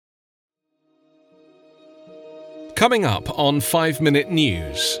Coming up on 5 Minute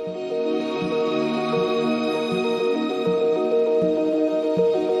News.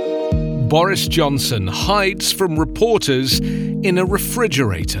 Boris Johnson hides from reporters in a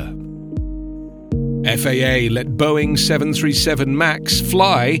refrigerator. FAA let Boeing 737 MAX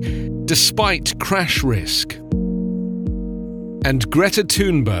fly despite crash risk. And Greta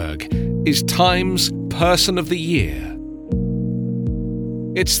Thunberg is Time's Person of the Year.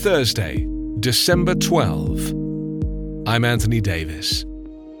 It's Thursday, December 12. I'm Anthony Davis.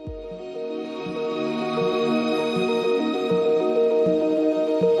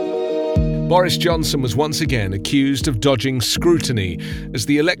 Boris Johnson was once again accused of dodging scrutiny as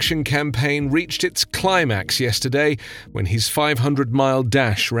the election campaign reached its climax yesterday when his 500-mile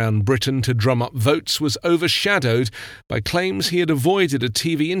dash round Britain to drum up votes was overshadowed by claims he had avoided a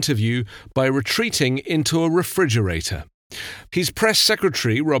TV interview by retreating into a refrigerator. His press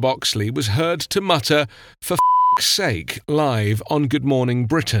secretary, Rob Oxley, was heard to mutter, "For f***'s sake," live on Good Morning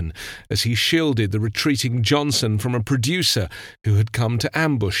Britain as he shielded the retreating Johnson from a producer who had come to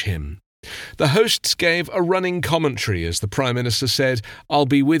ambush him. The hosts gave a running commentary as the Prime Minister said, "I'll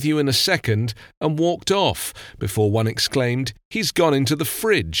be with you in a second," and walked off, before one exclaimed, "He's gone into the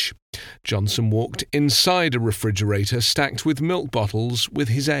fridge." Johnson walked inside a refrigerator stacked with milk bottles with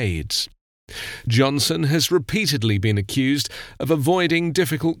his aides. Johnson has repeatedly been accused of avoiding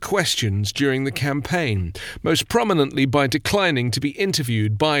difficult questions during the campaign, most prominently by declining to be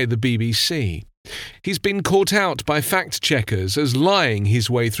interviewed by the BBC. He's been caught out by fact-checkers as lying his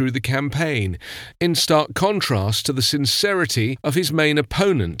way through the campaign, in stark contrast to the sincerity of his main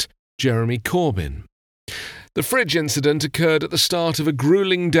opponent, Jeremy Corbyn. The fridge incident occurred at the start of a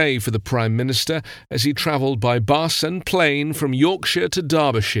gruelling day for the Prime Minister as he travelled by bus and plane from Yorkshire to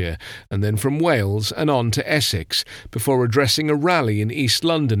Derbyshire and then from Wales and on to Essex before addressing a rally in East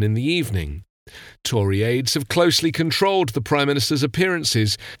London in the evening. Tory aides have closely controlled the Prime Minister's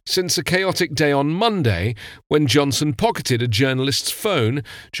appearances since a chaotic day on Monday when Johnson pocketed a journalist's phone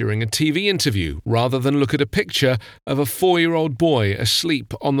during a TV interview rather than look at a picture of a 4-year-old boy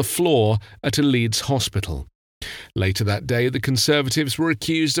asleep on the floor at a Leeds hospital. Later that day, the Conservatives were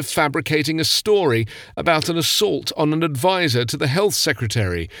accused of fabricating a story about an assault on an advisor to the Health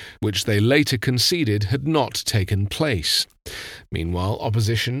Secretary, which they later conceded had not taken place. Meanwhile,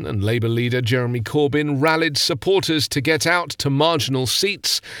 opposition and Labour leader Jeremy Corbyn rallied supporters to get out to marginal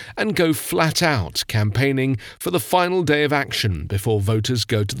seats and go flat out, campaigning for the final day of action before voters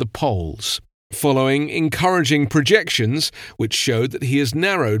go to the polls. Following encouraging projections, which showed that he has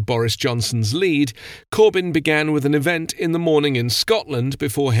narrowed Boris Johnson's lead, Corbyn began with an event in the morning in Scotland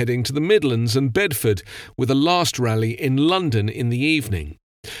before heading to the Midlands and Bedford, with a last rally in London in the evening.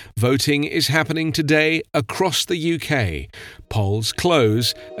 Voting is happening today across the UK. Polls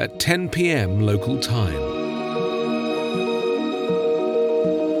close at 10 p.m. local time.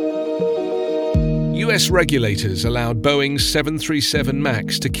 US regulators allowed Boeing's 737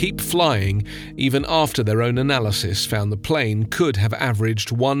 MAX to keep flying even after their own analysis found the plane could have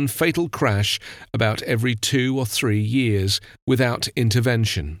averaged one fatal crash about every 2 or 3 years without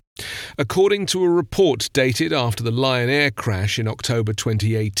intervention. According to a report dated after the Lion Air crash in October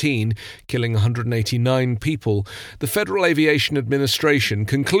 2018, killing 189 people, the Federal Aviation Administration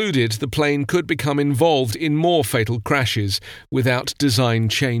concluded the plane could become involved in more fatal crashes without design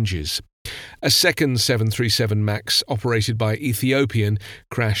changes. A second 737 MAX, operated by Ethiopian,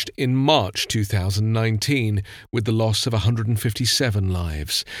 crashed in March 2019, with the loss of 157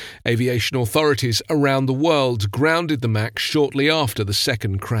 lives. Aviation authorities around the world grounded the MAX shortly after the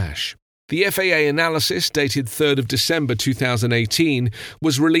second crash. The FAA analysis, dated 3rd of December 2018,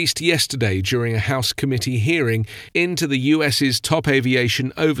 was released yesterday during a House committee hearing into the US's top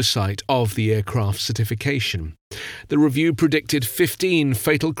aviation oversight of the aircraft certification. The review predicted 15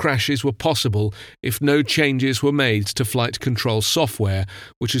 fatal crashes were possible if no changes were made to flight control software,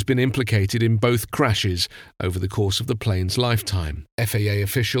 which has been implicated in both crashes over the course of the plane's lifetime. FAA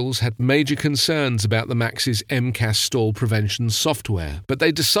officials had major concerns about the MAX's MCAS stall prevention software, but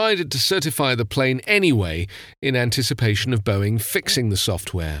they decided to certify the plane anyway in anticipation of Boeing fixing the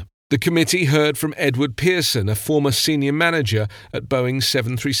software. The committee heard from Edward Pearson, a former senior manager at Boeing's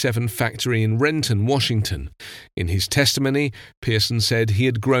 737 factory in Renton, Washington. In his testimony, Pearson said he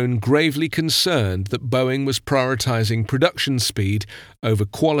had grown gravely concerned that Boeing was prioritizing production speed over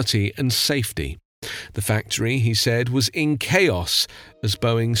quality and safety. The factory, he said, was in chaos as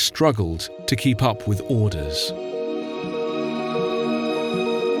Boeing struggled to keep up with orders.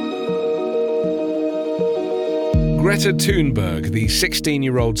 Greta Thunberg, the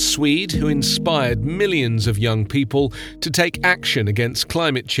 16-year-old Swede who inspired millions of young people to take action against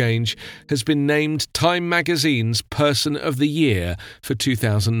climate change, has been named Time magazine's Person of the Year for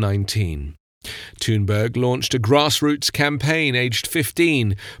 2019. Thunberg launched a grassroots campaign aged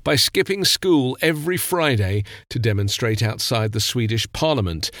 15 by skipping school every Friday to demonstrate outside the Swedish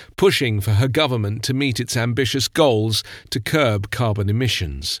parliament, pushing for her government to meet its ambitious goals to curb carbon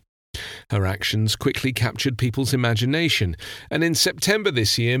emissions. Her actions quickly captured people's imagination, and in September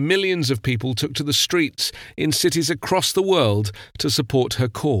this year, millions of people took to the streets in cities across the world to support her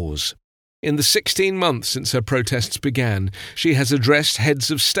cause. In the 16 months since her protests began, she has addressed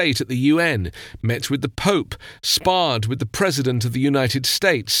heads of state at the UN, met with the Pope, sparred with the President of the United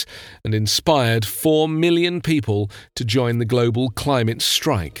States, and inspired 4 million people to join the global climate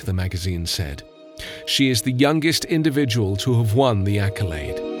strike, the magazine said. She is the youngest individual to have won the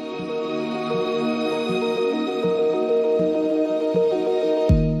accolade.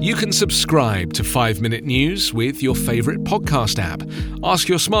 You can subscribe to 5 Minute News with your favourite podcast app. Ask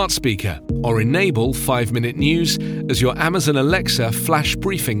your smart speaker or enable 5 Minute News as your Amazon Alexa flash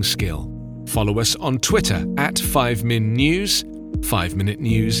briefing skill. Follow us on Twitter at 5MinNews. 5 Minute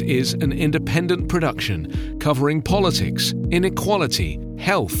News is an independent production covering politics, inequality,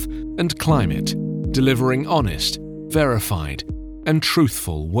 health and climate, delivering honest, verified and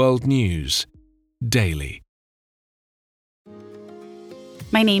truthful world news daily.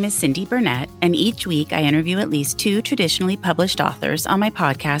 My name is Cindy Burnett, and each week I interview at least 2 traditionally published authors on my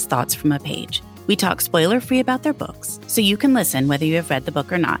podcast, Thoughts from a Page. We talk spoiler-free about their books, so you can listen whether you have read the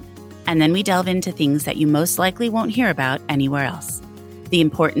book or not. And then we delve into things that you most likely won't hear about anywhere else. The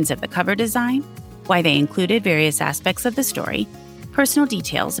importance of the cover design, why they included various aspects of the story, personal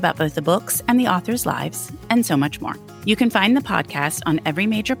details about both the books and the authors' lives, and so much more. You can find the podcast on every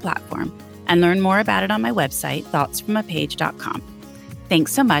major platform and learn more about it on my website, thoughtsfromapage.com.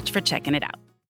 Thanks so much for checking it out.